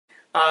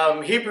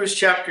Hebrews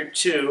chapter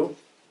 2,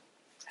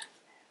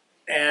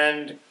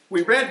 and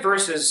we read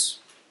verses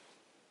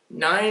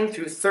 9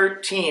 through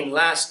 13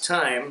 last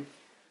time,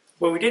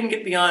 but we didn't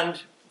get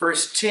beyond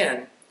verse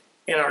 10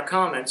 in our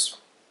comments.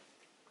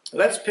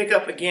 Let's pick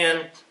up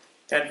again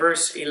at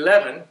verse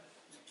 11.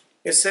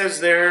 It says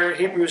there,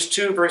 Hebrews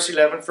 2, verse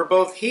 11, "For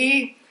both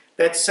he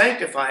that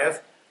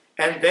sanctifieth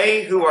and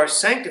they who are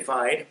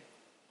sanctified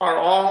are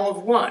all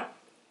of one."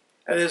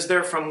 That is,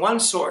 they're from one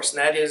source, and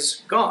that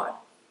is God.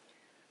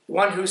 The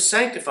one who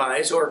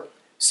sanctifies, or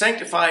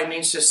sanctify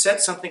means to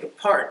set something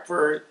apart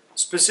for a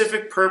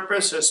specific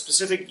purpose, a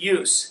specific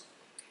use.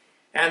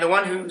 And the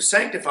one who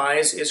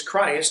sanctifies is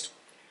Christ,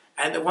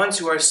 and the ones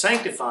who are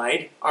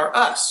sanctified are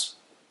us.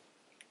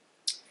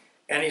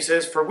 And he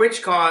says, "For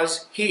which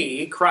cause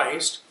he,"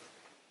 Christ,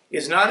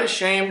 "is not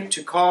ashamed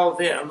to call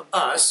them,"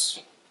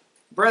 us,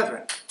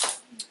 "brethren."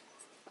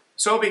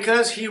 So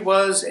because he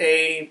was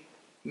a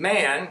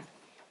man,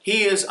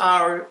 he is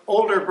our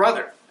older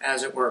brother,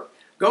 as it were.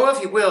 Go,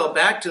 if you will,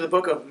 back to the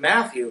book of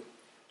Matthew,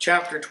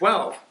 chapter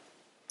 12.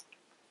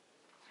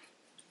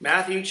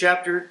 Matthew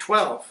chapter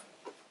 12.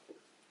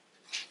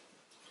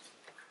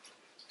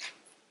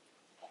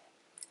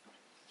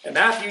 In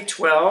Matthew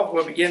 12,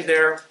 we'll begin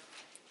there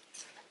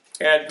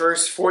at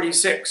verse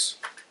 46.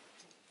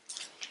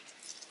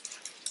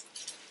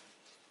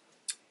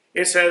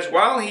 It says,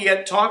 "While he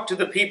yet talked to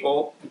the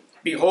people,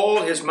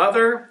 behold, his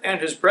mother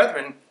and his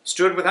brethren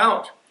stood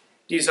without,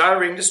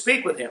 desiring to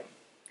speak with him.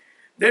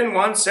 Then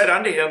one said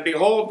unto him,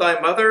 Behold, thy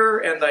mother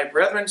and thy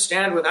brethren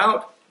stand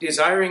without,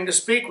 desiring to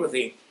speak with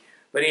thee.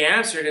 But he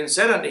answered and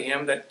said unto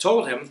him that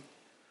told him,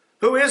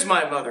 Who is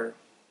my mother,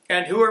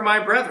 and who are my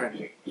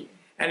brethren?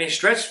 And he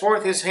stretched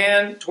forth his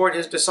hand toward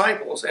his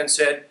disciples, and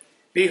said,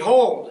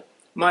 Behold,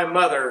 my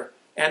mother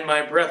and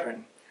my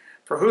brethren.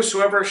 For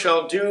whosoever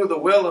shall do the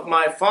will of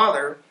my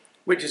Father,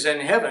 which is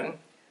in heaven,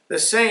 the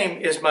same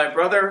is my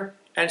brother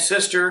and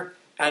sister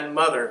and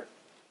mother."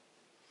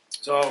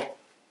 So,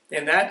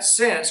 in that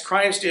sense,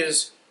 Christ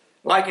is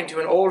likened to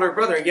an older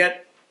brother,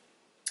 yet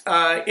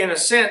in a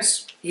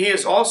sense, he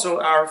is also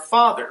our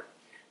Father.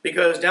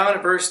 Because down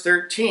in verse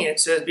 13 it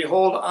says,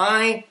 "Behold,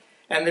 I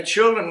and the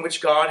children which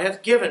God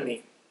hath given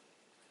me."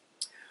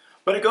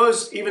 But it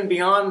goes even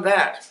beyond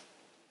that.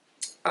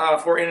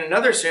 For in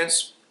another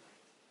sense,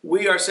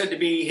 we are said to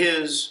be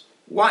his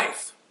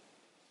wife.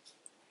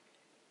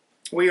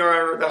 We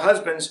are the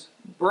husband's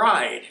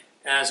bride,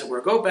 as it were.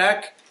 Go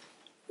back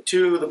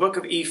to the book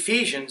of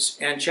Ephesians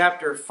and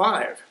chapter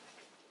 5.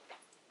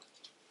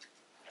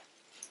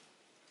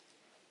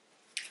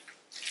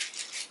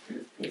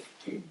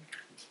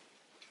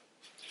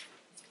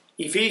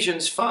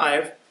 Ephesians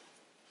 5,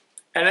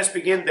 and let's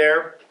begin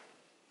there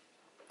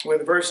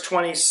with verse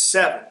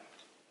 27.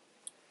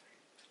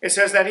 It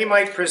says that he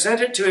might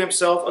present it to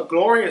himself a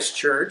glorious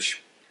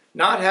church,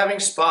 not having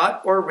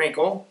spot or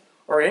wrinkle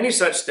or any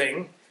such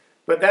thing,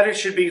 but that it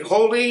should be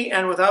holy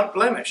and without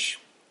blemish.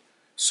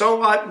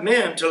 So ought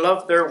men to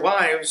love their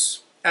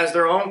wives as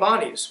their own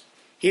bodies.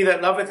 He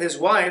that loveth his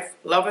wife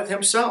loveth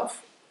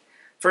himself.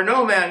 For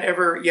no man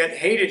ever yet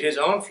hated his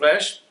own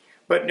flesh,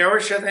 but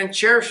nourisheth and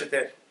cherisheth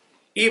it,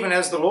 even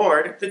as the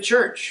Lord the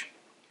church.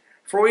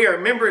 For we are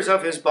members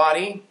of his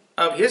body,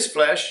 of his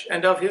flesh,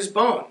 and of his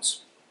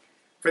bones.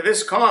 For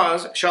this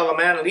cause shall a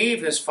man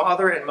leave his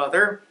father and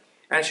mother,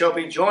 and shall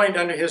be joined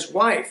unto his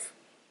wife,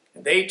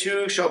 and they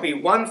two shall be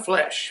one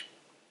flesh.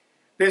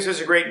 This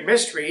is a great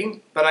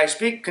mystery, but I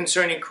speak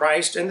concerning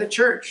Christ and the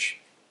church.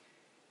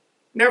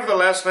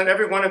 Nevertheless, let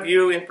every one of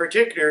you in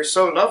particular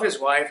so love his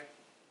wife,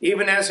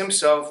 even as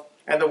himself,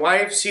 and the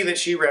wife see that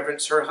she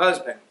reverence her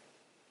husband.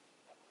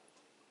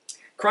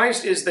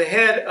 Christ is the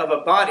head of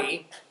a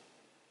body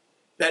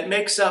that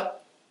makes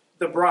up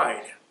the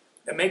bride,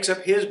 that makes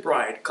up his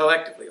bride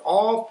collectively.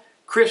 All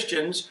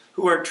Christians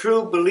who are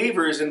true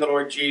believers in the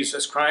Lord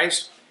Jesus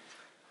Christ,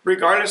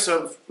 regardless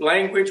of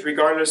language,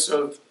 regardless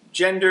of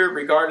gender,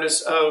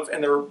 regardless of,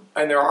 and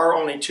there are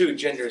only two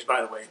genders,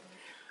 by the way,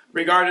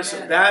 regardless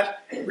of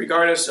that,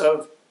 regardless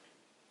of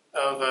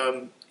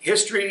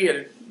history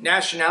and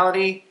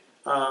nationality,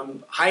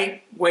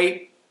 height,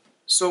 weight,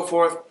 so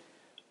forth,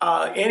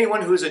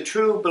 anyone who is a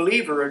true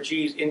believer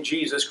in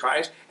Jesus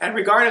Christ, and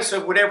regardless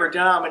of whatever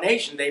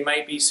denomination they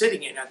might be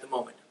sitting in at the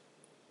moment,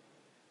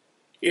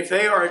 if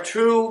they are a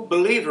true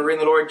believer in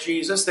the Lord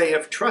Jesus, they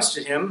have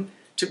trusted him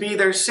to be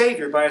their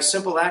Savior by a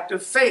simple act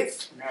of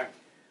faith.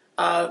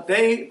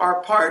 They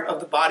are part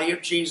of the body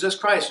of Jesus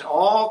Christ. And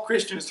all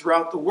Christians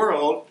throughout the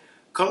world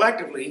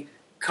collectively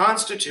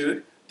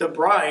constitute the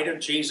bride of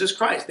Jesus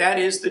Christ. That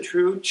is the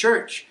true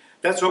church.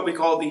 That's what we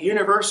call the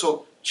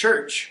universal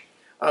church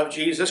of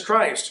Jesus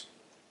Christ.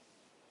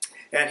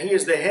 And he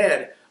is the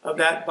head of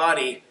that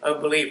body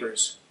of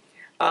believers,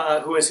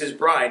 who is his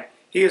bride.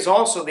 He is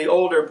also the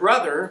older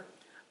brother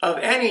of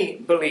any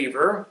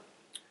believer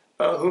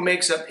who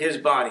makes up his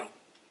body.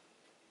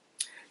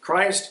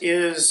 Christ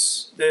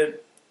is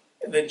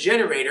the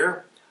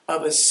generator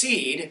of a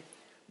seed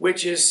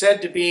which is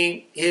said to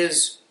be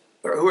his,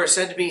 or who are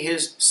said to be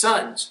his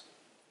sons.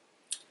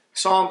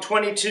 Psalm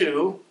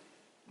 22,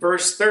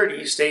 verse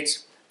 30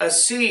 states, a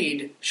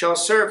seed shall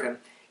serve him.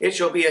 It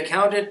shall be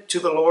accounted to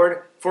the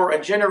Lord for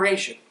a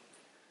generation.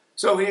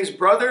 So he's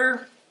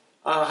brother,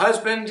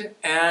 husband,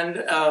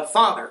 and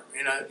father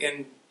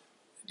in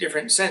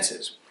different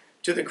senses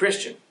to the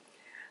Christian.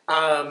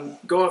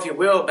 Go, if you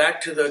will,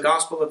 back to the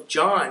Gospel of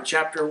John,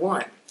 chapter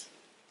 1.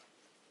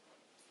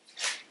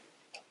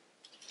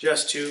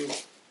 Just to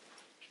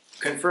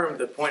confirm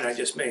the point I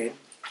just made.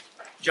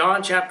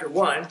 John chapter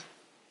 1.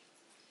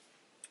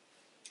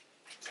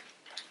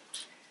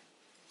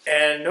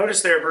 And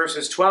notice there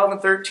verses 12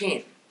 and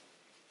 13.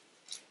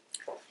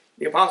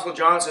 The Apostle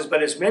John says,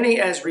 but as many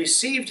as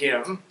received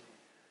him,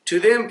 to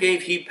them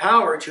gave he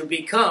power to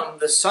become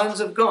the sons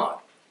of God,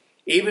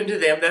 even to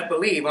them that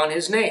believe on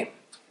his name,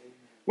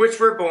 which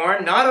were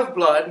born not of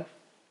blood,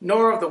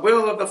 nor of the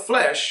will of the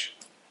flesh,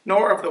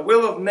 nor of the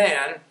will of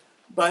man,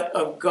 but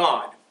of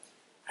God.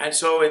 And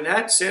so in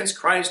that sense,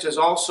 Christ is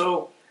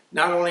also,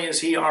 not only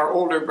is he our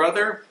older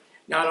brother,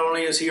 not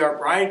only is he our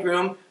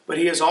bridegroom, but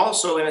he is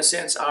also, in a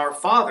sense, our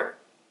father.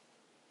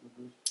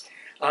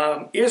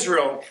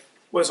 Israel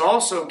was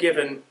also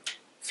given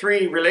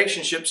three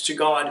relationships to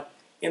God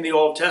in the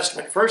Old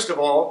Testament. First of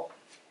all,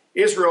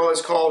 Israel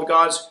is called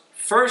God's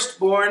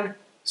firstborn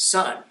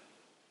son.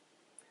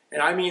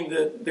 And I mean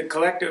the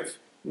collective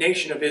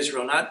nation of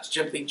Israel, not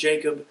simply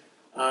Jacob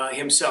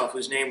himself,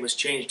 whose name was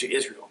changed to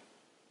Israel.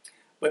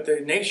 But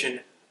the nation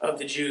of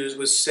the Jews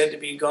was said to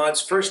be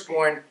God's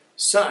firstborn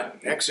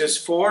son. Exodus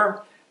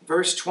 4,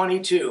 verse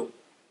 22.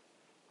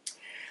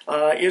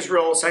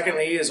 Israel,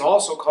 secondly, is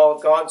also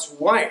called God's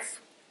wife,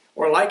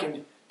 or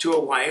likened to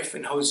a wife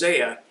in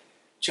Hosea,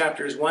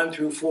 chapters 1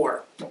 through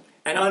 4.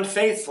 An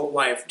unfaithful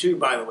wife, too,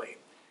 by the way.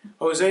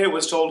 Hosea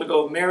was told to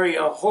go marry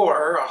a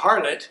whore, a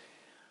harlot,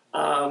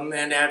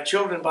 and have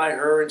children by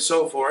her and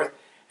so forth.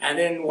 And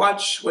then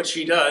watch what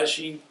she does.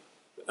 She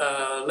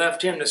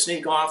left him to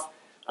sneak off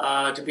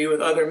to be with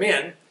other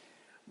men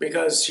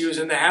because she was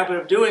in the habit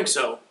of doing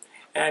so.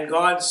 And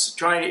God's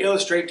trying to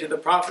illustrate to the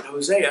prophet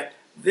Hosea,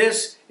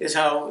 this is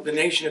how the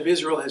nation of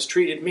Israel has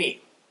treated me.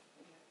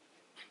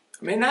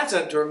 I mean, that's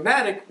a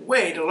dramatic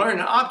way to learn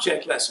an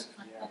object lesson.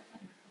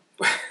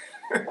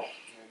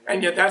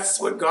 And yet that's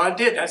what God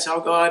did. That's how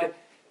God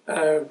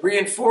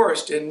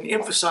reinforced and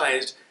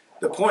emphasized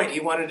the point he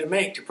wanted to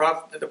make to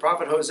the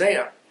prophet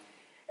Hosea.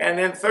 And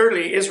then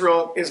thirdly,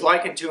 Israel is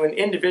likened to an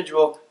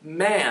individual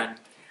man.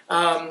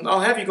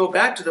 I'll have you go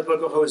back to the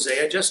book of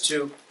Hosea just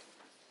to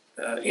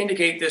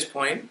indicate this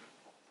point.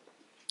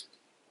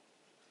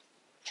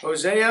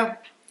 Hosea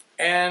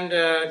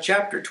and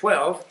chapter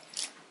 12,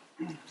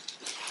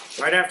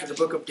 right after the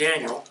book of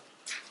Daniel.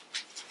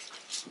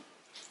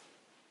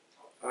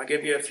 I'll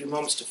give you a few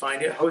moments to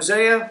find it.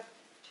 Hosea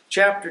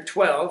chapter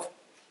 12.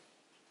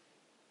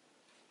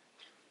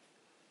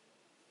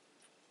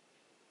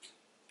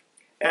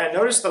 And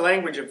notice the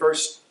language of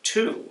verse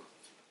 2.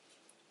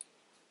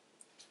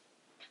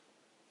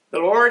 The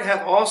Lord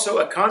hath also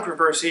a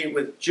controversy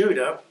with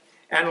Judah,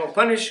 and will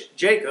punish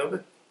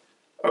Jacob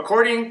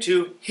according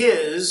to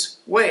his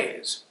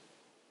ways.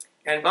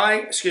 And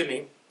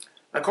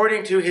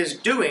according to his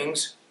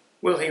doings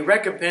will he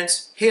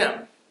recompense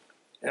him.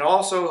 And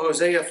also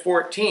Hosea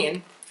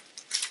 14,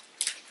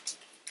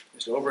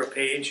 just over a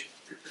page,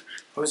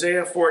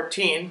 Hosea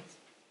 14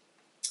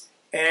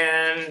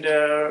 and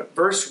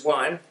verse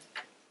 1,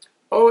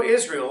 O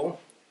Israel,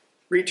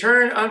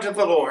 return unto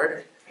the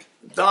Lord,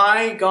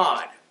 thy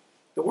God.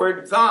 The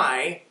word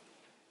thy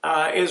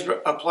is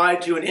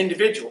applied to an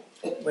individual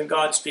when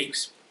God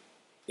speaks.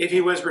 If he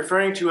was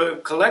referring to a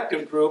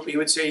collective group, he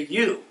would say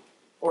you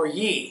or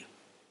ye.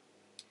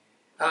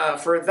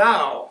 For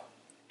thou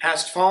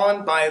hast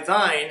fallen by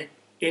thine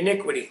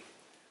iniquity.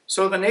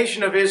 So the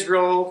nation of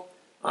Israel,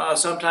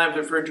 sometimes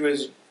referred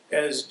to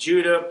as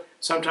Judah,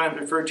 sometimes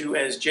referred to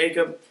as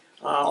Jacob,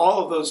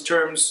 all of those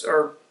terms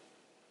are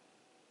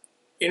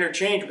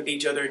interchanged with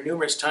each other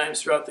numerous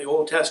times throughout the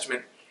Old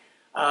Testament.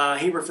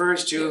 He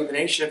refers to the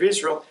nation of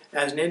Israel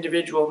as an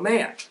individual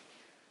man.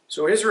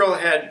 So Israel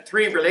had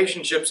three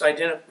relationships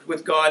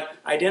with God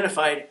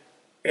identified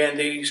in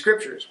the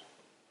Scriptures.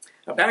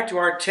 Now back to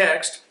our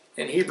text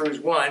in Hebrews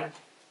 1,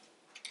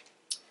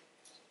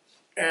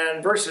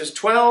 and verses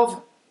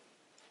 12,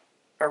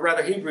 or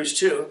rather Hebrews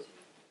 2,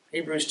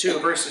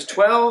 verses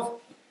 12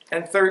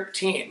 and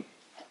 13.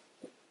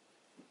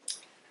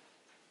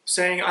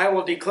 Saying, I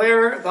will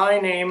declare thy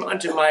name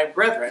unto my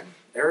brethren.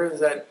 There is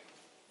that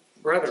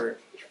brother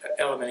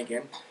element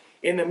again.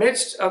 In the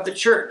midst of the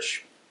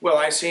church will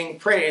I sing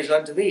praise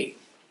unto thee.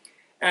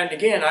 And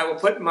again, I will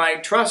put my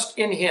trust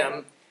in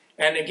him.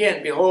 And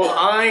again, behold,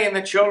 I and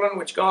the children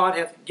which God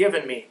hath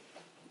given me.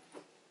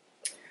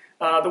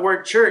 The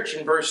word church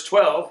in verse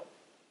 12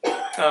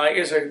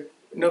 is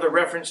another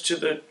reference to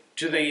the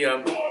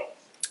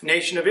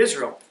nation of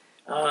Israel.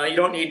 You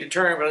don't need to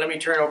turn, but let me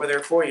turn over there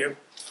for you.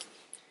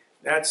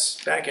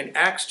 That's back in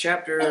Acts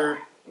chapter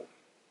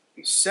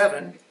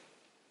 7.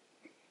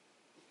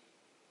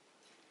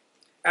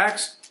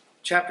 Acts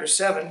chapter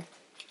 7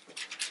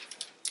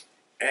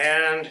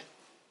 and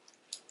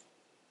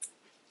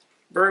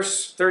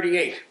verse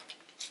 38.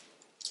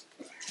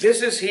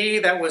 This is he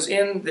that was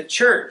in the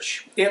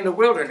church in the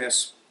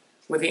wilderness,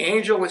 with the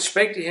angel which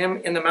spake to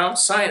him in the Mount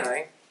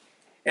Sinai,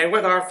 and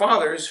with our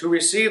fathers who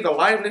received the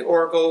lively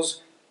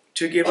oracles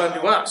to give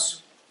unto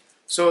us.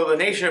 So the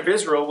nation of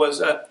Israel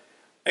was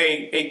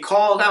a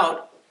called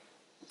out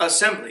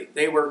assembly.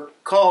 They were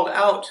called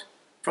out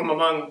from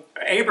among,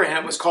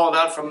 Abraham was called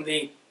out from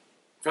the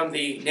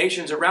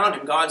nations around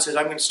him. God says,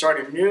 I'm going to start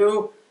a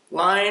new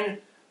line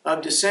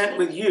of descent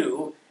with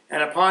you,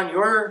 and upon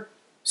your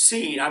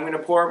seed I'm going to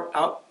pour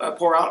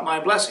out my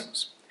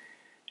blessings.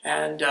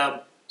 And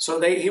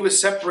so he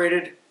was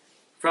separated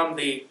from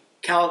the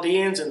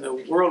Chaldeans and the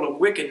world of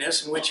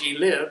wickedness in which he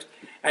lived,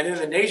 and then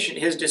the nation,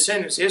 his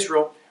descendants,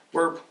 Israel,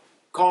 were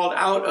called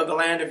out of the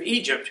land of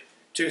Egypt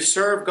to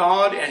serve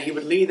God, and he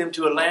would lead them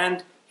to a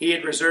land he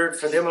had reserved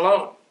for them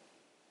alone.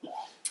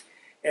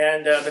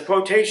 And the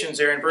quotations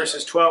there in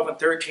verses 12 and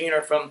 13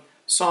 are from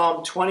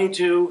Psalm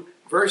 22,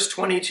 verse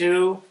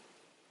 22,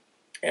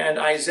 and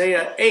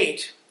Isaiah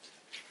 8,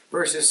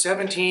 verses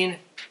 17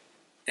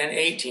 and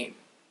 18.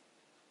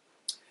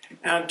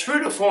 And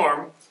true to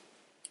form,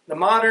 the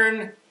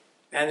modern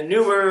and the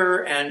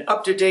newer and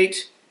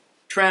up-to-date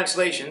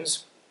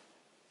translations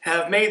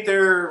have made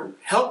their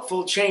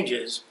helpful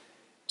changes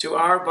to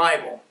our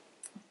Bible.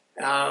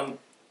 The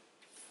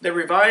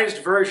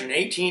Revised Version,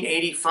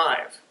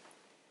 1885,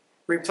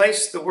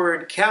 replaced the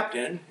word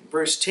captain,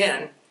 verse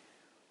 10,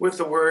 with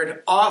the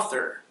word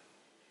author.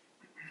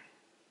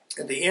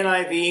 The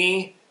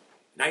NIV,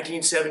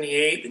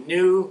 1978, the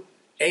new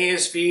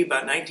ASV,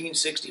 about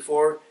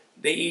 1964,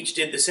 they each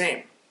did the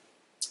same.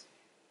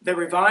 The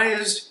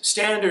Revised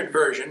Standard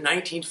Version,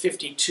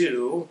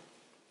 1952,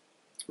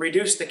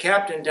 reduced the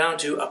captain down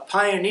to a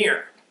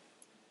pioneer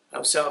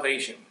of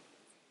salvation.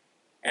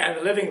 And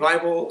the Living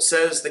Bible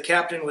says the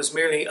captain was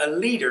merely a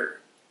leader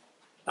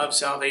of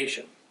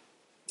salvation.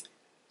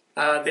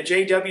 The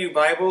JW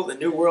Bible, the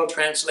New World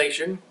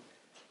Translation,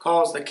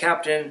 calls the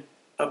captain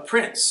a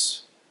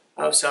prince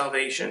of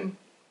salvation.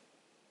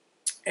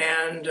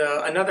 And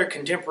another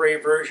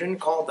contemporary version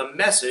called the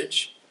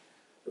Message,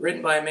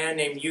 written by a man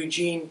named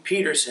Eugene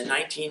Peterson,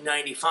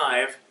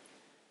 1995.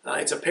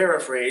 It's a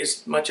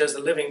paraphrase, much as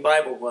the Living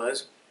Bible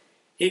was.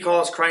 He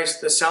calls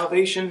Christ the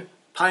salvation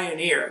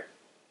pioneer.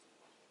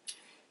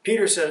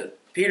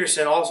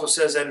 Peterson also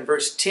says that in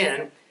verse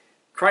 10,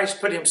 Christ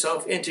put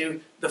himself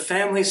into the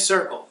family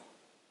circle.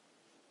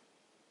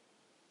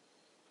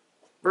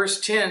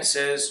 Verse 10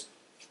 says,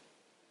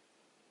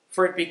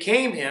 For it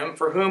became him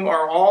for whom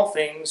are all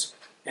things,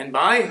 and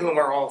by whom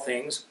are all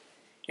things,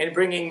 in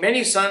bringing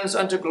many sons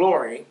unto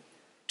glory,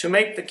 to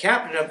make the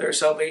captain of their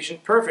salvation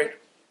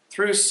perfect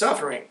through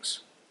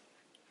sufferings.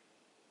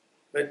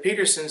 But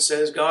Peterson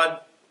says God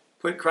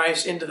put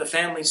Christ into the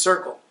family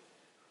circle.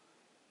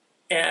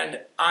 And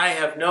I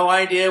have no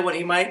idea what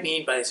he might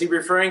mean by this. Is he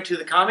referring to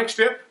the comic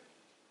strip?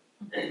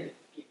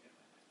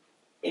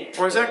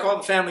 Or is that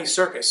called the family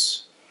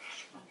circus?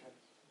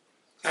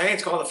 I think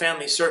it's called the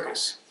family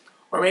circus.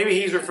 Or maybe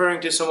he's referring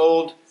to some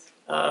old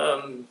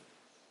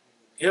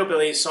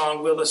hillbilly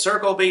song, Will the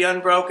circle be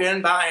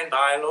unbroken by and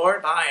by,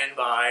 Lord, by and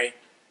by.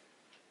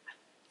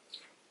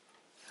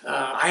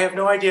 I have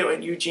no idea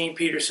what Eugene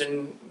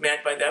Peterson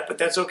meant by that, but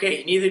that's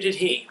okay. Neither did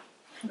he.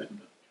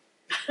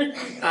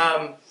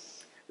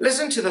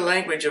 Listen to the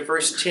language of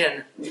verse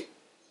 10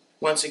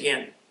 once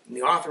again in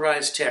the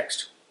authorized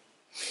text.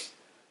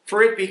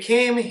 For it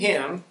became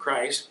him,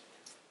 Christ,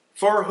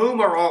 for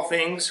whom are all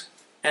things,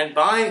 and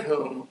by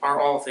whom are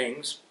all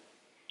things,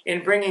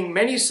 in bringing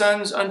many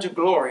sons unto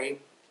glory,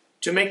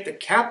 to make the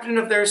captain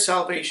of their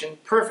salvation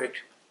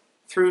perfect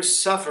through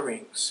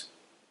sufferings.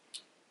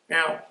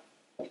 Now,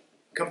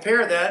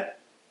 compare that.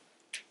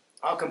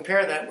 I'll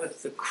compare that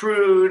with the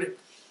crude,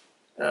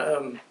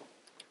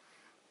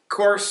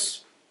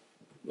 coarse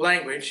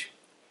language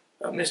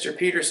of Mr.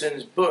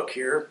 Peterson's book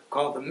here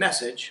called The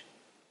Message.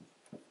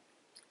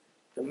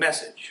 The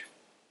Message.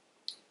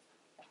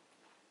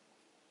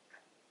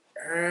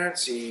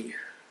 Let's see.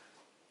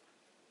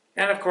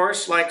 And of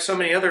course, like so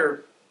many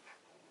other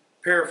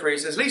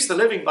paraphrases, at least the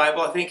Living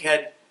Bible, I think,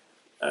 had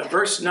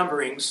verse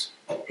numberings.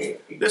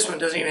 This one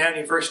doesn't even have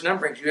any verse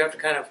numberings. You have to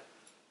kind of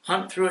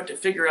hunt through it to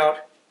figure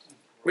out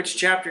which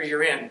chapter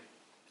you're in.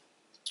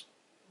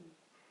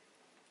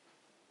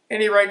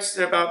 And he writes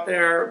about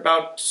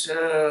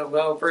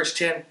verse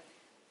 10,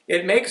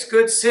 It makes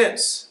good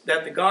sense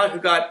that the God who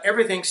got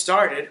everything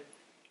started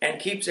and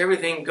keeps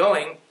everything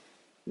going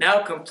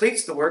now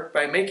completes the work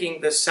by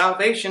making the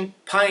salvation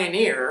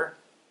pioneer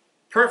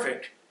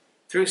perfect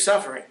through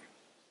suffering,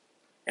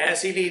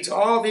 as he leads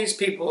all these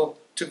people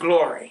to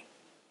glory.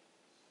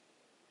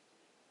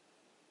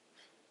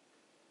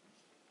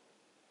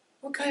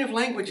 What kind of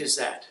language is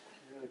that?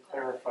 Really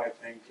clarified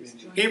things.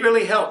 He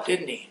really helped,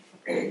 didn't he?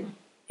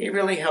 He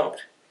really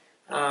helped.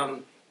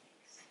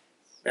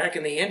 Back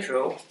in the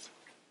intro,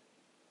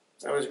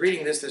 I was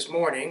reading this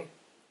morning,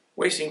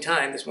 wasting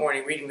time this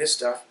morning reading this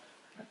stuff,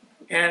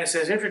 and it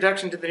says,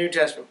 Introduction to the New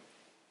Testament.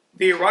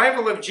 The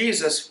arrival of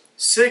Jesus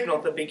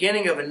signaled the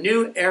beginning of a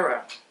new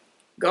era.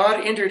 God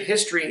entered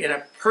history in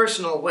a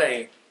personal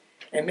way,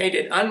 and made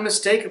it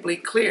unmistakably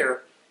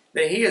clear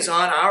that he is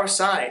on our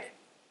side,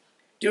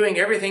 doing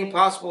everything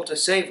possible to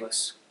save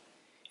us.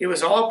 It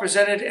was all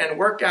presented and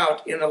worked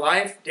out in the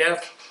life,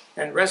 death,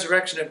 and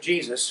resurrection of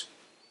Jesus.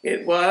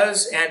 It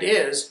was and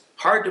is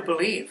hard to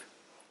believe,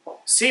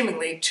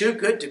 seemingly too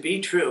good to be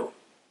true.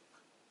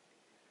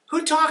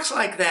 Who talks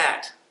like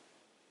that?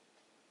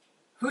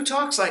 Who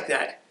talks like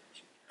that?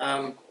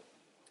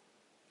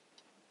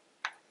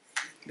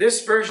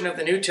 This version of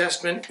the New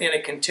Testament in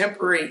a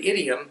contemporary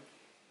idiom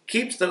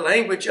keeps the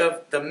language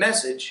of the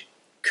message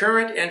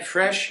current and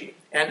fresh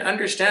and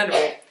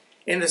understandable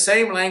in the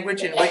same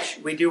language in which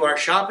we do our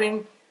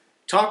shopping,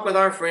 talk with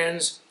our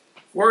friends,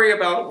 worry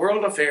about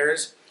world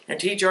affairs, and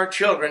teach our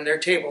children their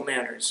table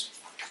manners.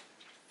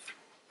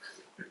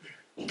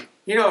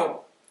 You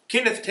know,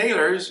 Kenneth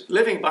Taylor's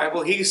Living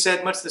Bible, he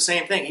said much the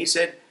same thing. He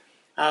said,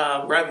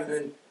 rather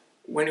than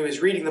when he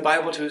was reading the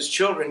Bible to his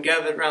children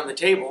gathered around the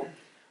table,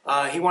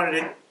 he wanted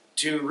it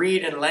to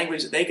read in a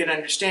language that they could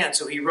understand.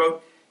 So he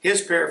wrote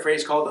his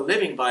paraphrase called the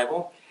Living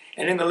Bible.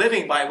 And in the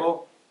Living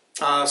Bible,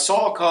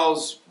 Saul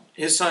calls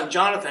his son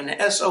Jonathan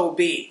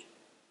S.O.B.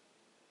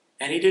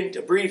 And he didn't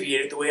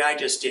abbreviate it the way I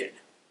just did.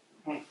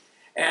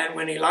 And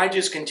when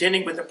Elijah's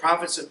contending with the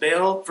prophets of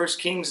Baal, 2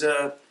 Kings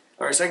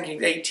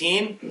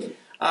 18,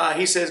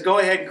 he says, go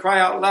ahead and cry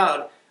out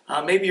loud.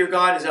 Maybe your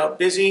God is out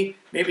busy.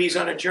 Maybe he's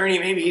on a journey.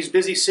 Maybe he's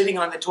busy sitting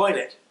on the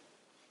toilet.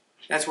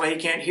 That's why he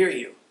can't hear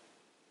you.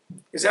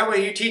 Is that why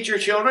you teach your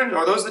children?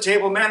 Are those the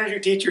table manners you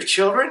teach your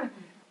children?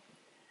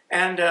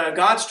 And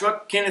God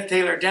struck Kenneth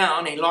Taylor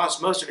down. He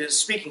lost most of his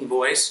speaking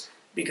voice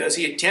because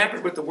he had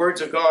tampered with the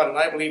words of God, and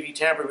I believe he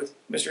tampered with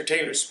Mr.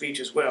 Taylor's speech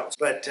as well.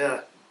 But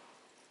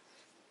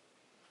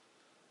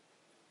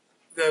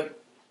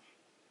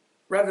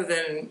rather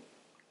than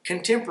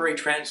contemporary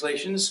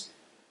translations,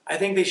 I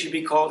think they should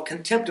be called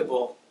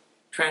contemptible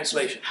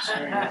translations.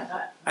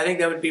 I think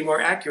that would be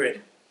more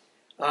accurate.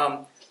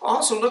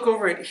 Also, look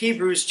over at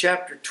Hebrews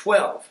chapter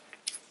 12.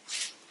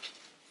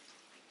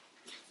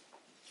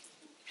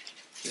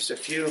 Just a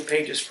few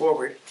pages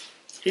forward.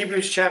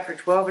 Hebrews chapter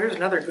 12, here's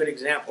another good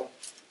example.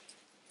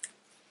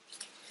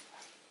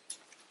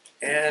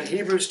 And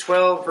Hebrews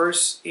 12,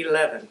 verse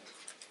 11.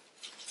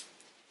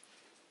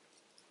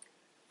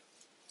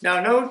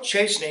 Now no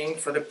chastening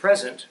for the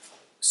present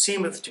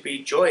seemeth to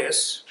be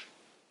joyous,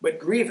 but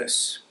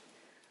grievous.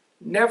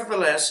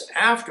 Nevertheless,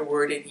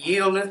 afterward it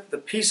yieldeth the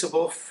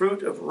peaceable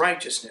fruit of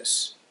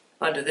righteousness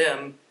unto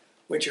them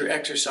which are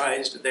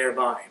exercised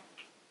thereby.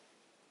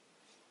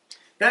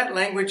 That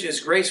language is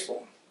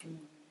graceful,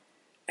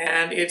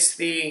 and its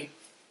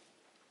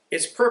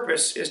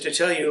purpose is to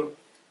tell you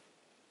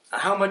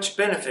how much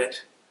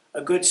benefit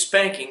a good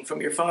spanking from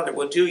your father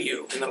will do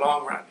you in the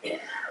long run.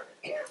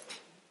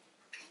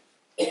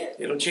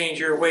 It'll change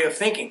your way of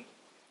thinking.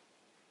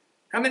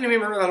 How many of you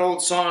remember that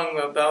old song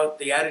about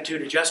the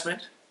attitude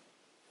adjustment?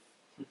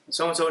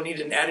 So-and-so needs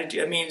an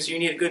attitude. That means you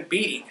need a good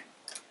beating.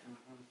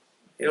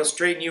 It'll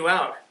straighten you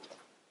out.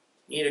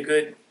 You need a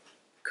good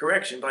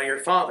correction by your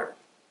father.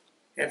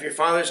 If your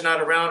father's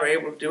not around or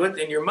able to do it,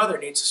 then your mother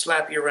needs to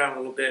slap you around a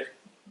little bit.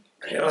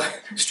 You know,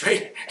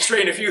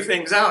 straighten a few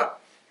things out.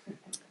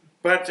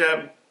 But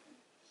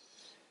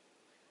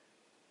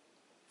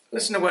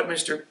listen to what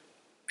Mr.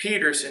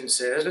 Peterson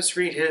says. Let's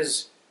read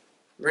his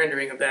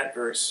rendering of that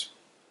verse.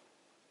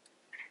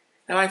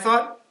 And I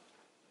thought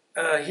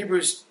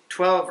Hebrews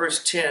 12,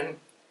 verse 10,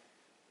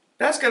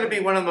 that's got to be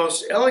one of the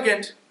most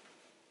elegant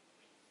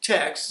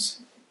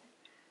texts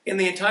in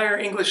the entire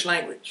English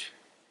language.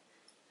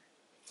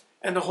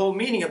 And the whole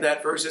meaning of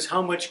that verse is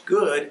how much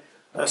good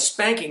a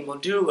spanking will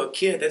do a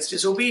kid that's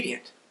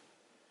disobedient.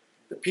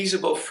 The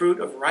peaceable fruit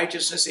of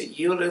righteousness it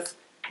yieldeth,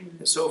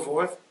 and so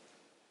forth.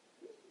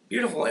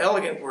 Beautiful,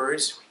 elegant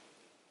words.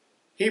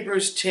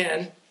 Hebrews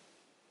 10,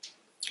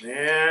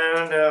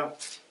 and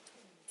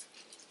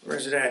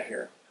where's it at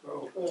here?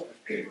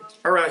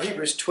 Or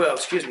Hebrews 12,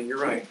 excuse me, you're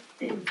right.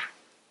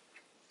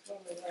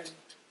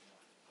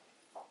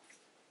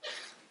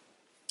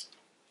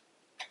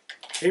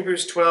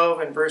 Hebrews 12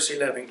 and verse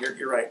 11,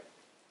 you're right.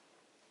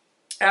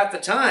 At the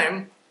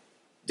time,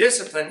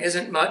 discipline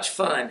isn't much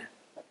fun.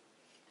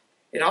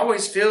 It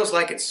always feels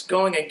like it's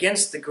going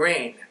against the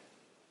grain.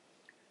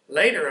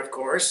 Later, of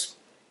course,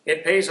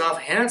 it pays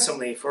off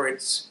handsomely, for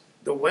it's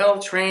the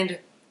well-trained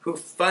who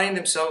find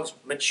themselves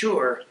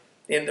mature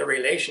in the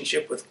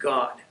relationship with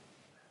God.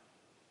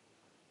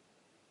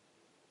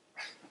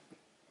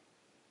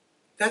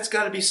 That's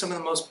got to be some of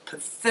the most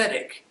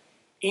pathetic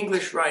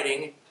English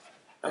writing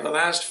of the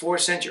last 4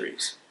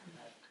 centuries.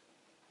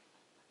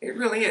 It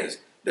really is.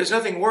 There's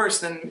nothing worse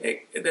than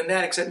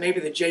that except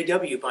maybe the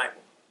J.W. Bible.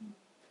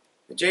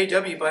 The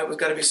J.W. Bible's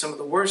got to be some of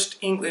the worst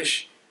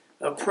English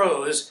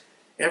prose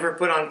ever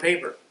put on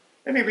paper.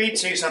 Let me read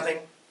to you something.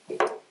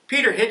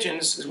 Peter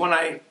Hitchens is one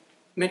I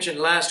mentioned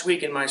last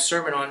week in my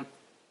sermon on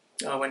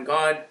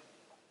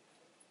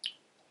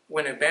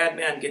when a bad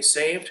man gets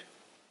saved.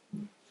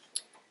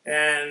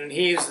 And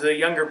he's the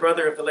younger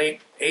brother of the late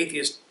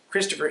atheist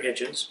Christopher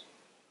Hitchens.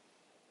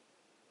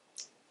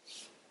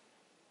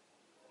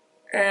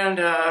 And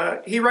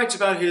he writes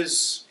about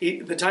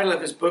the title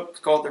of his book is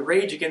called The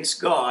Rage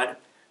Against God,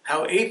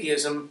 How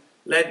Atheism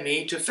Led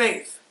Me to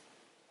Faith.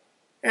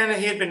 And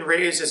he had been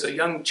raised as a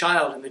young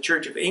child in the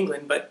Church of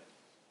England, but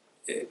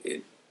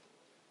it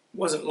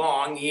wasn't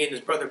long. He and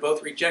his brother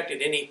both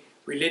rejected any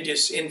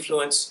religious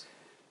influence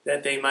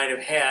that they might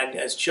have had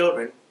as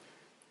children.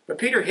 But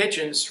Peter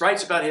Hitchens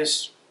writes about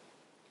his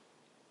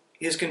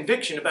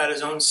conviction about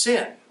his own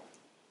sin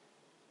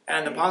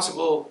and the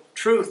possible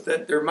truth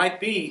that there might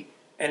be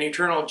an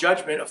eternal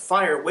judgment of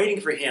fire waiting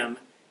for him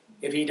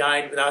if he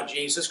died without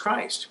Jesus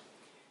Christ.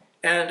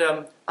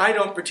 And I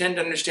don't pretend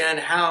to understand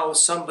how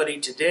somebody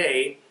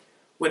today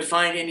would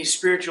find any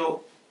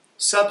spiritual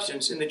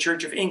substance in the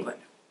Church of England.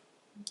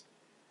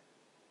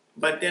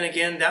 But then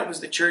again, that was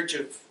the church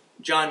of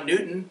John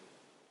Newton,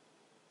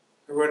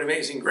 who wrote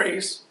Amazing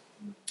Grace.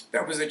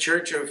 That was the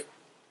church of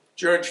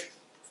George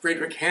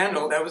Friedrich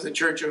Handel. That was the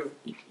church of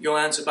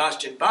Johann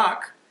Sebastian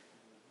Bach.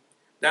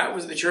 That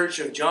was the church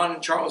of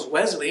John Charles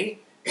Wesley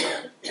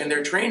and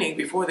their training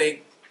before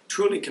they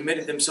truly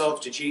committed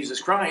themselves to Jesus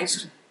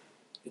Christ.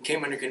 They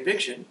came under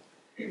conviction.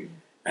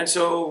 And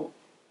so,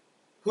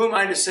 who am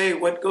I to say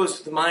what goes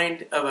through the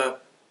mind of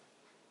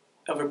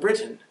a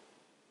Briton,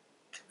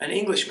 an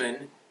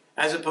Englishman,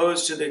 as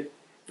opposed to the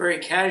very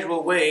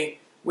casual way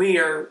we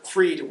are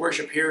free to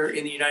worship here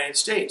in the United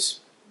States?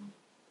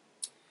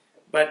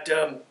 But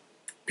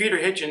Peter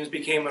Hitchens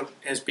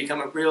has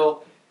become a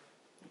real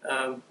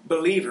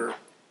believer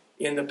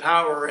in the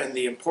power and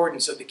the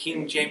importance of the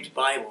King James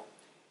Bible.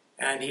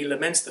 And he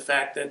laments the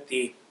fact that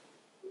the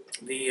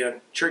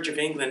Church of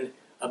England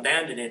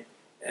abandoned it.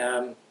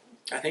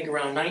 I think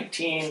around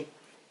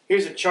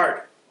here's a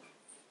chart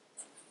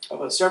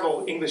of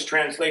several English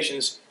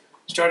translations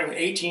starting with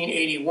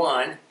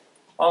 1881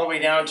 all the way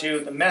down to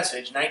the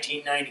Message,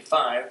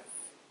 1995,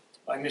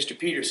 by Mr.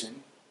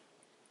 Peterson.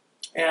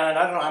 And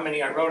I don't know how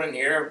many I wrote in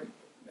here,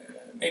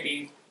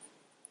 maybe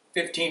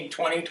 15,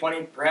 20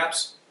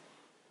 perhaps.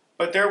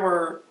 But there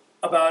were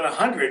about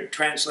 100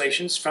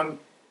 translations from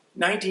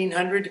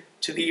 1900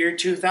 to the year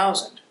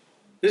 2000.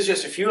 This is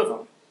just a few of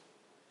them.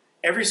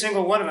 Every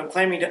single one of them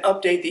claiming to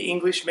update the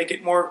English, make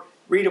it more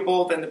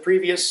readable than the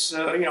previous,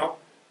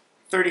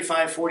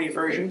 35, 40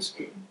 versions.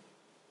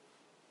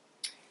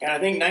 And I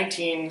think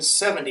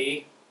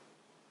 1970,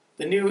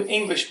 the New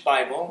English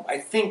Bible, I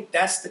think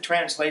that's the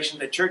translation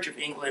the Church of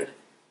England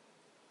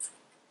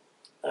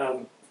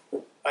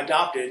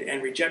adopted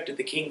and rejected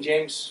the King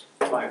James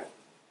Bible.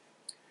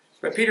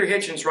 But Peter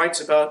Hitchens writes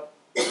about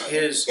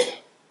his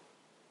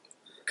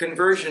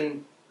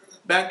conversion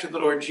back to the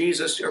Lord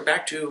Jesus, or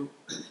back to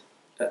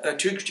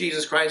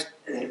Jesus Christ,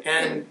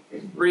 and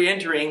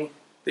re-entering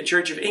the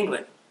Church of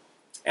England.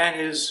 And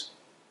his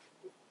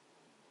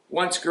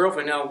once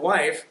girlfriend, now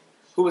wife,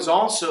 who was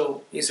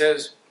also, he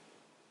says,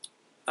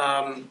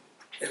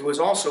 who was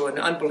also an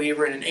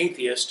unbeliever and an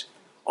atheist,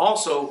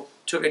 also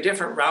took a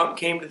different route and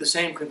came to the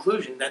same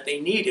conclusion, that they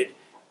needed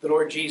the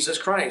Lord Jesus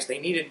Christ. They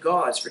needed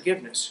God's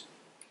forgiveness.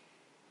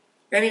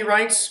 And he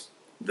writes,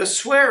 "The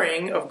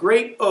swearing of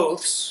great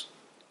oaths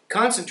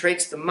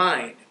concentrates the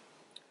mind.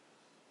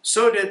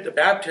 So did the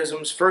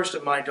baptisms first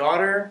of my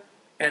daughter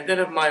and then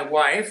of my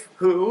wife,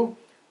 who,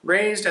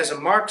 raised as a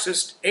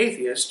Marxist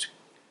atheist,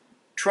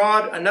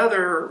 trod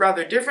another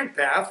rather different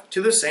path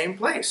to the same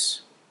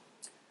place.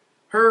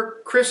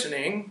 Her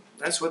christening,"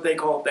 that's what they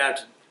call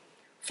baptism,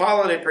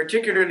 "followed a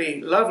particularly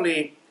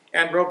lovely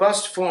and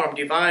robust form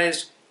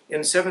devised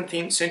in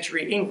 17th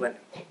century England.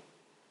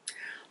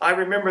 I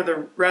remember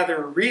the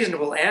rather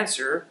reasonable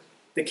answer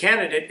the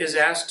candidate is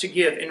asked to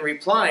give in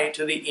reply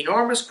to the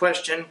enormous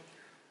question,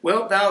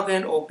 'Wilt thou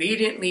then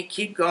obediently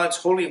keep God's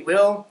holy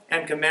will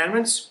and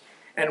commandments,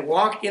 and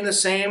walk in the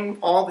same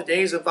all the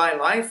days of thy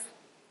life?'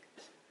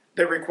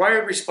 The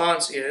required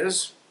response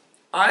is,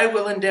 'I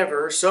will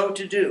endeavor so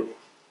to do,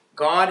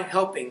 God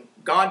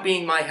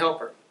being my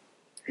helper,'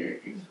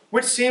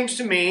 which seems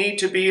to me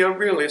to be a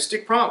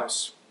realistic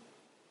promise."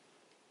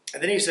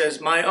 And then he says,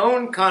 "My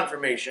own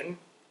confirmation,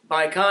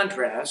 by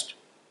contrast,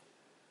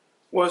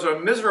 was a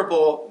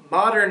miserable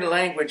modern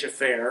language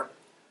affair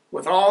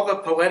with all the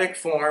poetic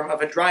form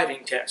of a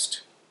driving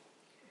test,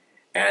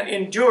 and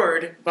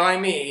endured by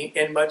me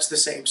in much the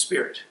same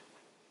spirit."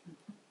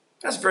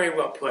 That's very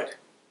well put.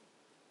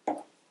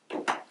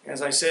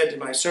 As I said in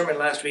my sermon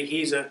last week,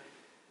 he's an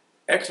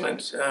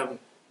excellent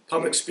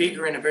public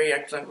speaker and a very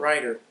excellent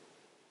writer.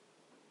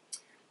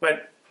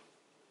 But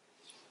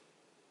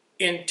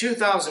in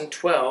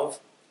 2012,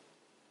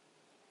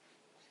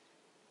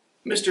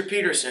 Mr.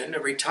 Peterson, a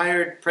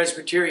retired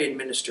Presbyterian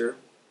minister,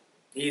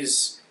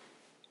 he's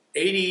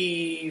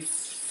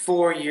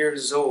 84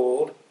 years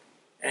old,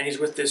 and he's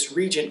with this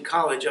Regent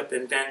College up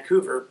in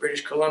Vancouver,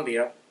 British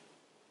Columbia.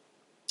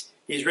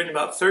 He's written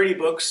about 30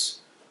 books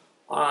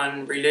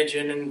on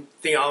religion and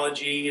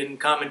theology and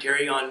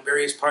commentary on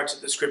various parts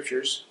of the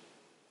scriptures.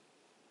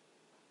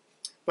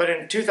 But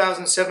in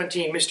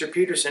 2017, Mr.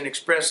 Peterson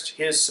expressed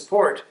his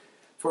support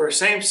for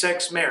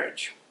same-sex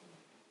marriage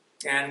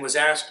and was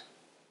asked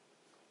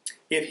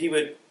if he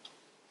would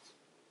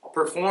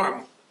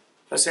perform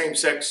a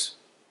same-sex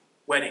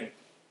wedding?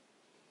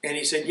 And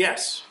he said,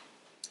 yes.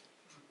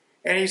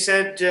 And he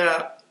said,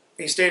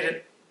 he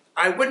stated,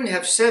 I wouldn't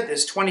have said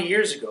this 20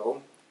 years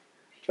ago,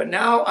 but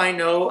now I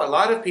know a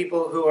lot of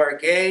people who are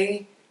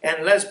gay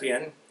and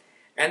lesbian,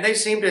 and they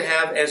seem to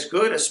have as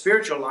good a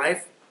spiritual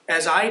life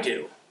as I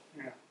do.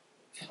 Yeah,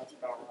 that's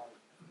about right.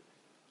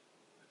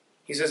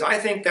 He says, I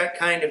think that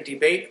kind of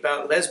debate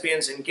about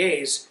lesbians and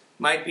gays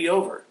might be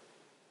over.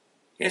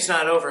 It's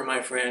not over,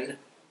 my friend.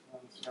 No,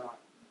 it's not.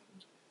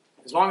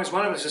 As long as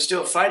one of us is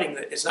still fighting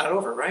it, it's not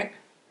over, right?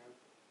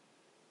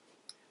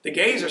 The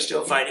gays are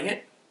still fighting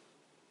it.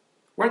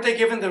 Weren't they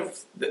given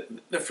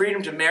the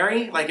freedom to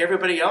marry like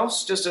everybody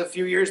else just a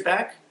few years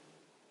back?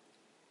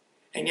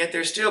 And yet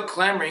they're still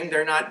clamoring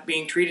they're not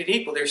being treated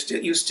equal.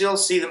 You still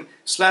see them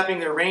slapping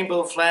their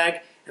rainbow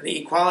flag and the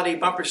equality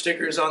bumper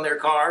stickers on their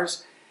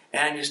cars,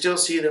 and you still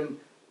see them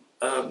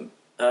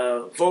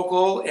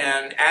vocal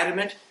and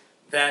adamant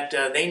that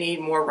they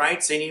need more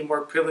rights, they need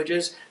more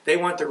privileges. They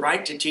want the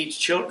right to teach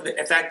children.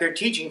 In fact, they're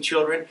teaching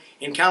children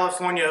in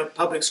California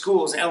public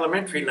schools,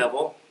 elementary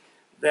level,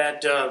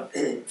 that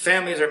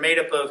families are made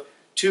up of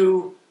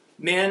 2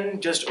 men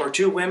or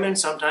 2 women,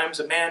 sometimes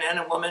a man and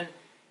a woman,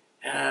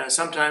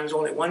 sometimes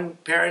only 1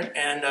 parent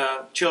and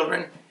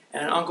children,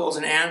 and uncles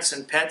and aunts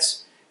and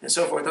pets and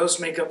so forth. Those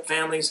make up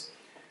families.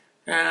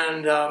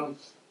 And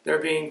they're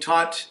being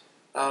taught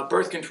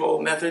birth control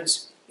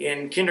methods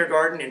in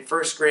kindergarten, in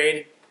 1st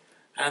grade,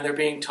 and they're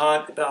being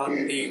taught about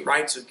the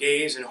rights of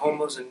gays and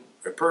homos and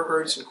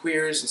perverts and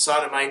queers and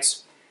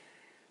sodomites.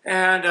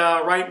 And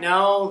right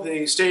now,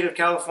 the state of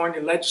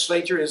California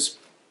legislature is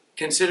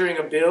considering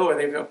a bill, or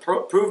they've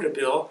approved a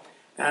bill,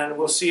 and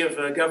we'll see if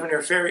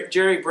Governor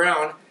Jerry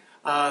Brown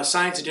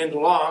signs it into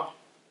law.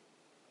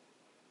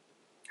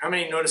 How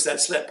many noticed that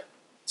slip?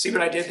 See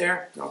what I did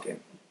there? Okay.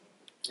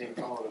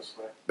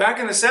 Back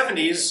in the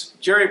 70s,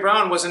 Jerry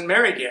Brown wasn't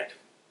married yet.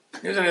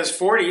 He was in his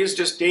 40s,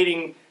 just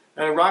dating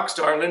rock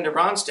star Linda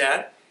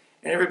Ronstadt,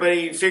 and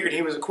everybody figured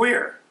he was a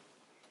queer.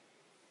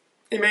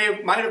 He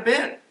might have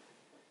been.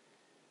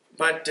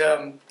 But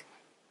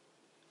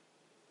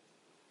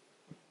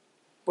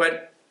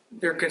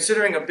they're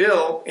considering a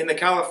bill in the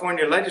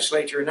California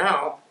legislature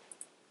now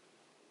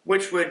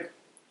which would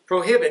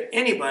prohibit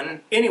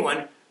anyone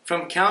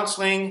from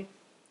counseling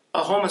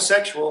a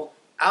homosexual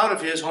out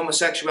of his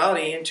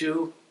homosexuality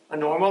into a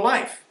normal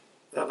life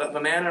of a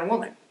man and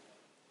woman.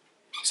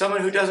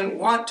 Someone who doesn't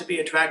want to be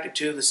attracted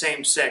to the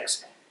same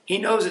sex. He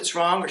knows it's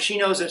wrong, or she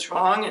knows it's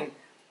wrong, and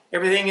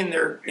everything in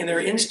their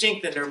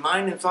instinct and their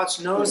mind and thoughts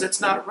knows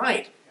that's not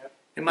right.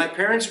 And my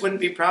parents wouldn't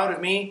be proud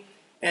of me,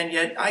 and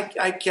yet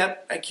I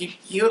keep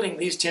yielding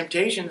these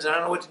temptations, and I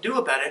don't know what to do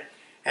about it.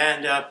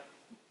 And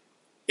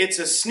it's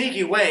a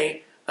sneaky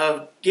way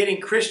of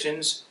getting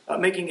Christians,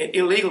 making it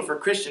illegal for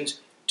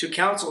Christians to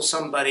counsel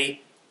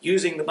somebody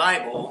using the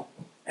Bible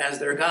as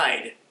their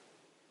guide.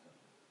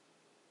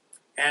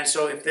 And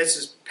so if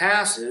this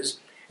passes,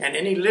 and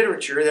any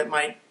literature that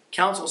might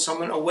counsel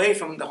someone away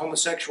from the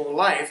homosexual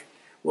life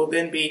will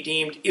then be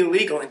deemed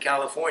illegal in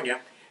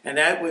California, and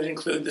that would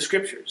include the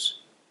Scriptures.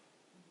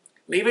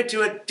 Leave it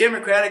to a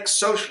democratic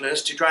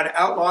socialist to try to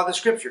outlaw the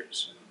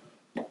Scriptures.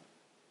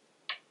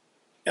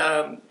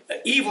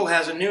 Evil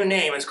has a new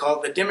name. It's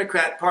called the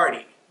Democrat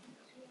Party.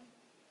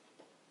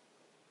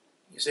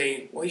 You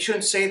say, well, you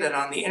shouldn't say that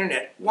on the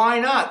internet. Why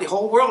not? The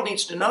whole world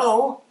needs to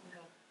know.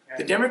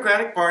 The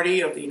Democratic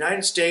Party of the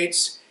United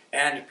States,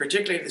 and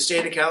particularly the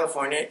state of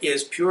California,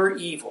 is pure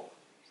evil.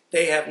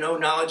 They have no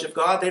knowledge of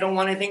God. They don't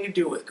want anything to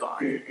do with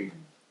God.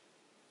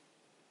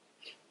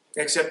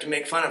 Except to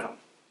make fun of him,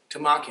 to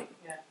mock him,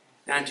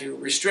 and to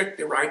restrict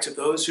the rights of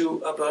those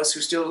of us who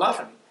still love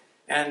him,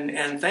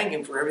 and thank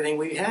him for everything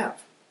we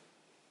have.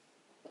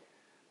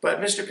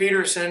 But Mr.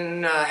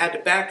 Peterson had to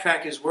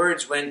backtrack his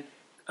words when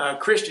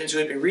Christians who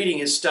had been reading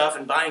his stuff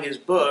and buying his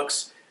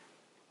books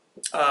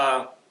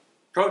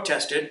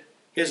protested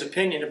his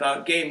opinion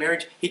about gay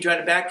marriage. He tried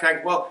to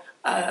backtrack. Well,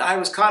 I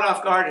was caught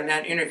off guard in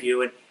that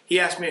interview, and he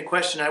asked me a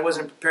question I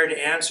wasn't prepared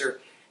to answer.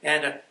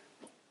 And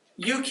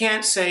you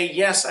can't say,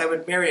 yes, I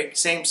would marry a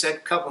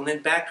same-sex couple, and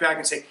then backtrack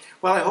and say,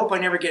 well, I hope I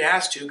never get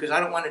asked to because I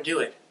don't want to do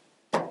it.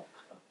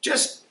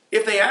 Just,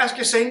 if they ask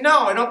you, say,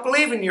 no, I don't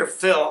believe in your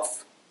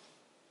filth.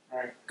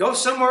 Right. Go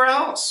somewhere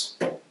else.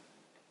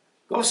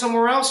 Go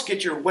somewhere else,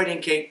 get your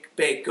wedding cake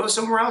baked. Go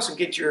somewhere else and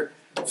get your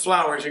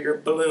flowers or your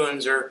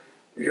balloons or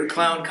your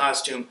clown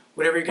costume,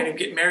 whatever you're going to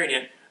get married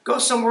in. Go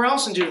somewhere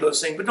else and do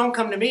those things, but don't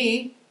come to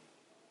me.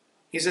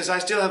 He says, I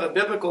still have a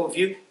biblical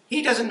view.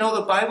 He doesn't know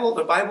the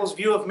Bible's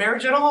view of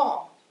marriage at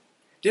all.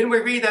 Didn't we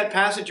read that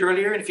passage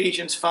earlier in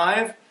Ephesians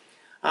 5?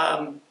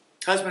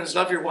 Husbands,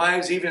 love your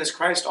wives, even as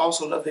Christ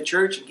also loved the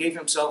church and gave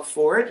himself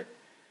for it.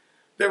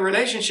 The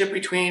relationship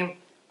between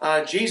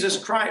Jesus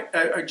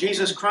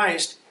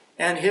Christ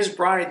and his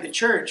bride, the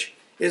church,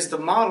 is the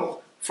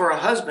model for a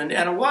husband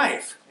and a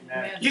wife.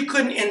 Amen. You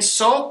couldn't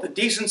insult the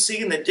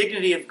decency and the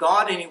dignity of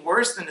God any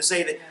worse than to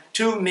say that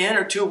 2 men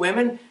or 2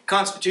 women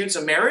constitutes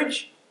a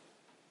marriage.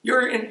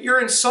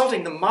 You're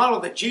insulting the model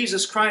that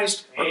Jesus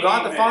Christ or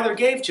God the Father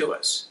gave to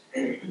us.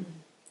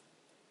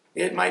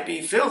 It might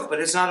be filth, but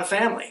it's not a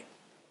family.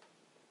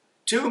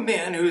 Two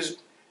men whose,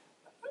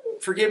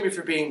 forgive me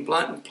for being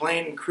blunt and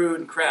plain and crude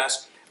and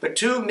crass, but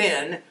two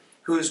men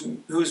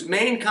whose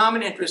main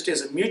common interest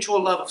is a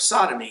mutual love of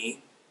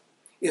sodomy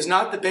is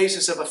not the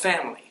basis of a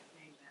family.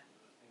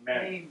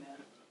 Amen. Amen.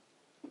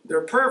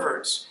 They're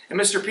perverts. And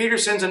Mr.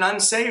 Peterson's an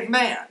unsaved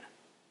man.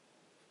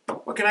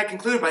 What can I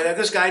conclude by that?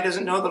 This guy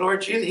doesn't know the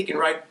Lord Jesus. He can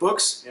write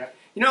books. Yeah.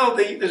 You know,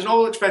 there's an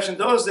old expression,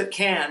 those that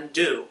can,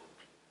 do.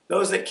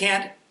 Those that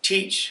can't,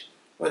 teach,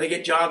 or they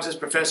get jobs as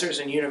professors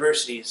in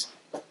universities.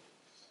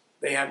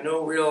 They have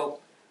no real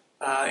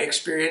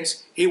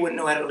experience. He wouldn't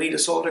know how to lead a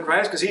soul to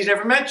Christ because he's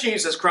never met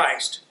Jesus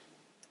Christ.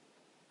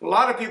 A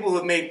lot of people who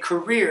have made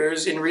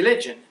careers in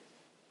religion,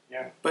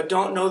 but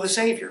don't know the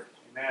Savior.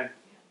 Amen.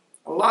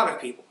 A lot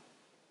of people.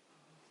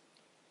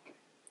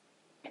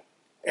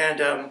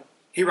 And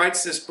he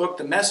writes this book,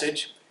 The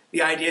Message,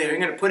 the idea that you're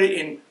going to put it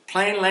in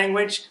plain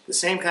language, the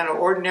same kind of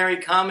ordinary,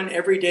 common,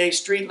 everyday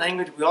street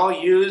language we all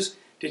use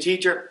to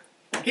teach our...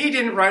 He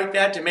didn't write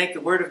that to make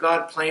the Word of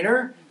God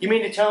plainer. You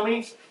mean to tell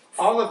me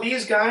all of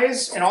these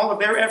guys and all of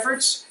their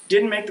efforts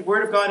didn't make the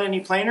Word of God any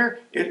plainer?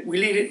 We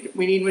need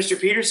Mr.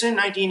 Peterson,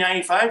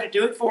 1995, to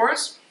do it for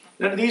us?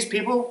 None of these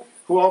people,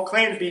 who all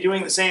claim to be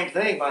doing the same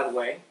thing, by the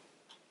way.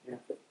 Yeah.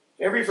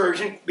 Every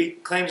version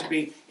claims to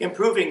be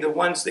improving the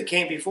ones that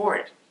came before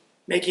it,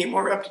 making it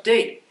more up to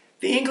date.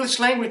 The English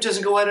language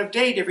doesn't go out of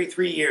date every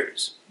 3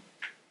 years.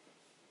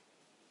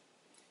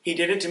 He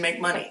did it to make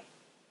money.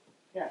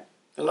 Yeah.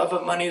 The love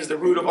of money is the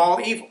root of all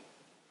evil.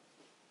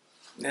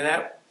 Now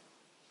that,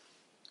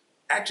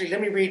 actually, let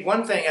me read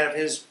one thing out of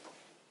his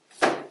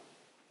The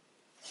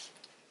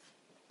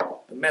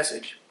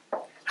Message.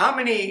 How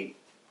many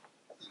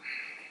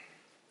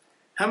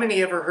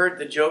ever heard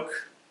the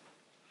joke?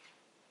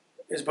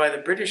 Is by the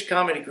British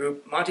comedy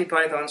group Monty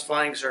Python's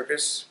Flying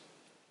Circus.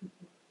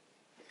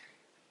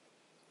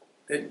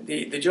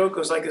 The joke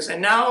goes like this,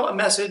 and now a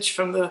message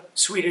from the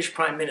Swedish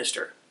Prime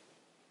Minister.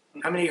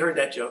 How many heard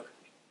that joke?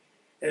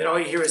 And then all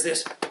you hear is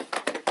this.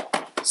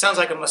 Sounds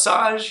like a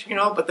massage, you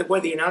know, but the way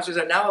the announcers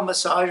are, now a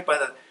massage by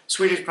the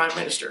Swedish Prime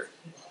Minister.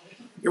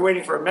 You're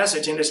waiting for a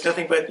message and it's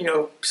nothing but, you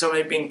know,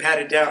 somebody being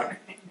patted down.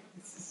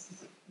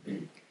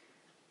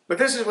 But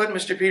this is what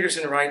Mr.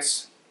 Peterson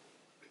writes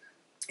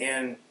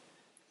in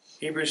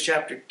Hebrews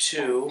chapter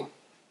 2.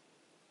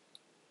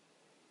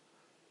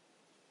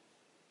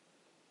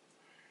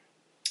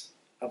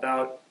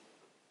 About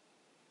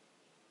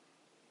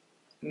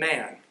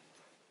man.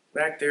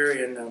 Back there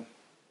in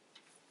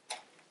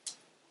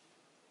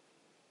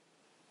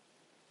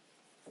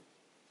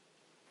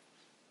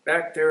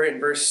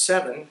verse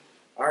 7,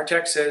 our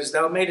text says,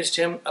 "Thou madest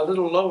him a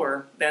little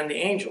lower than the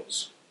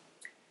angels."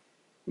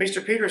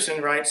 Mr.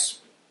 Peterson writes,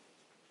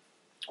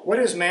 "What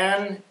is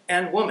man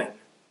and woman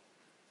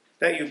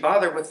that you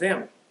bother with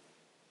them?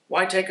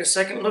 Why take a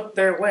second look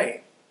their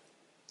way?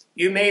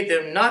 You made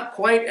them not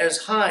quite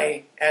as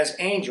high as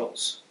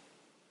angels."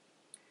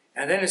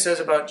 And then it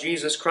says about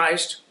Jesus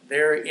Christ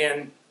there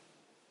in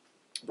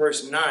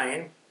verse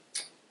 9.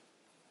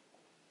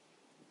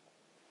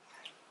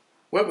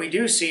 What we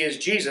do see is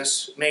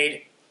Jesus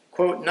made,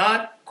 quote,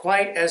 not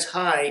quite as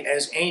high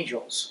as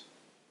angels.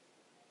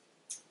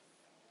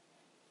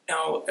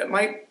 Now, it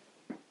might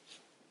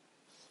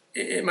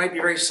be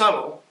very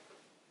subtle,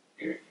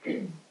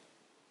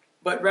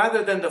 but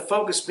rather than the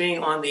focus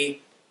being on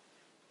the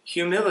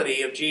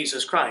humility of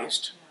Jesus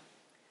Christ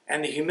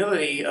and the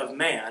humility of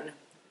man,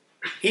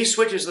 he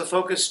switches the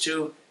focus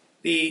to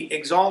the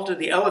exalted,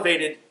 the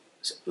elevated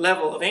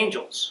level of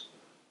angels.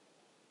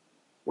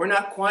 We're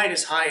not quite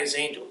as high as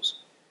angels.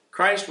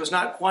 Christ was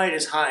not quite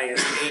as high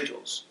as the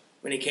angels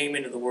when he came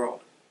into the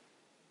world.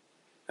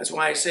 That's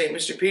why I say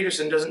Mr.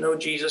 Peterson doesn't know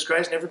Jesus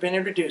Christ, never been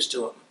introduced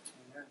to him.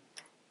 Amen.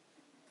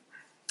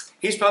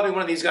 He's probably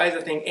one of these guys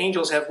that think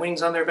angels have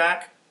wings on their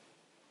back.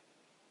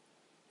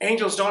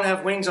 Angels don't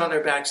have wings on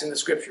their backs in the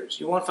scriptures.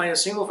 You won't find a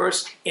single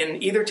verse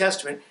in either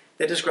testament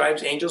that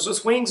describes angels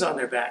with wings on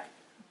their back.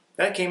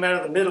 That came out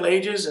of the Middle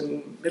Ages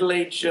and Middle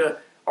Age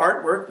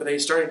artwork, where they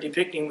started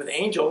depicting with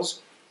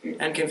angels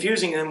and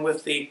confusing them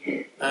with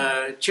the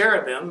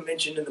cherubim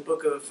mentioned in the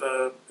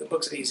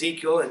books of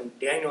Ezekiel and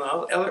Daniel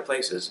and other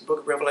places, the book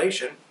of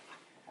Revelation,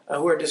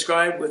 who are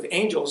described with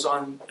angels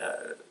on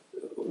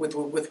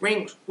with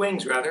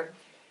wings rather.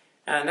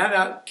 And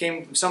that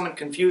came from someone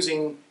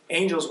confusing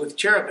angels with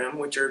cherubim,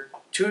 which are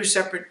two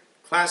separate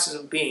classes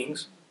of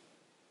beings.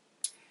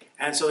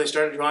 And so they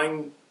started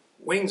drawing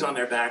wings on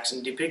their backs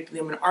and depicting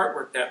them in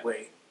artwork that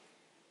way.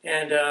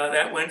 And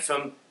that went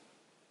from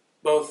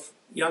both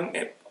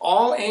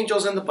all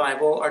angels in the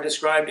Bible are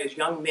described as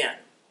young men.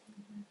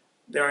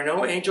 There are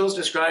no angels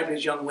described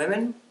as young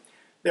women.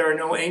 There are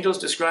no angels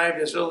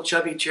described as little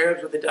chubby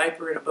cherubs with a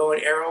diaper and a bow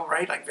and arrow,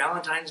 right, like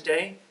Valentine's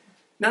Day.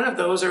 None of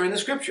those are in the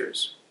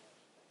scriptures.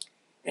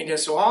 And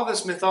yet, so all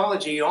this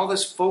mythology, all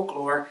this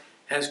folklore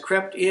has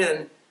crept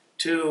in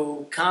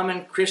to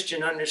common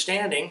Christian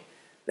understanding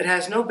that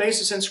has no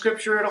basis in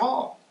Scripture at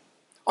all.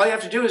 All you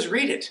have to do is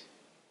read it.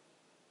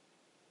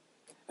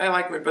 I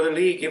like what Brother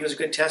Lee gave us a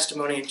good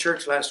testimony in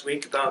church last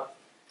week about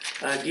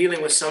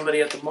dealing with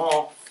somebody at the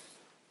mall,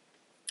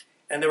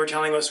 and they were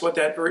telling us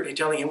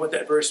telling him what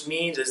that verse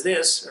means is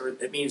this, or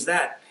it means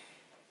that.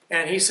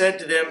 And he said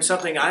to them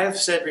something I have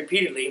said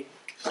repeatedly: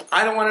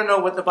 I don't want to know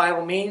what the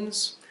Bible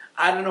means.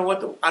 I don't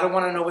want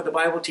to know what the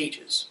Bible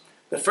teaches.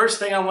 The first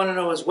thing I want to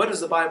know is, what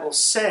does the Bible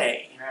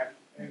say?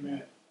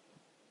 Amen.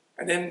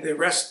 And then the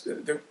rest,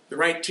 the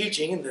right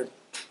teaching and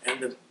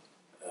the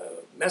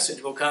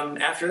message will come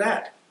after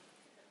that.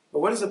 But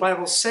what does the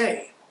Bible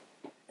say?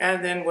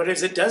 And then what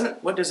does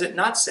it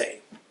not say?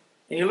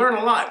 And you learn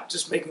a lot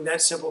just making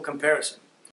that simple comparison.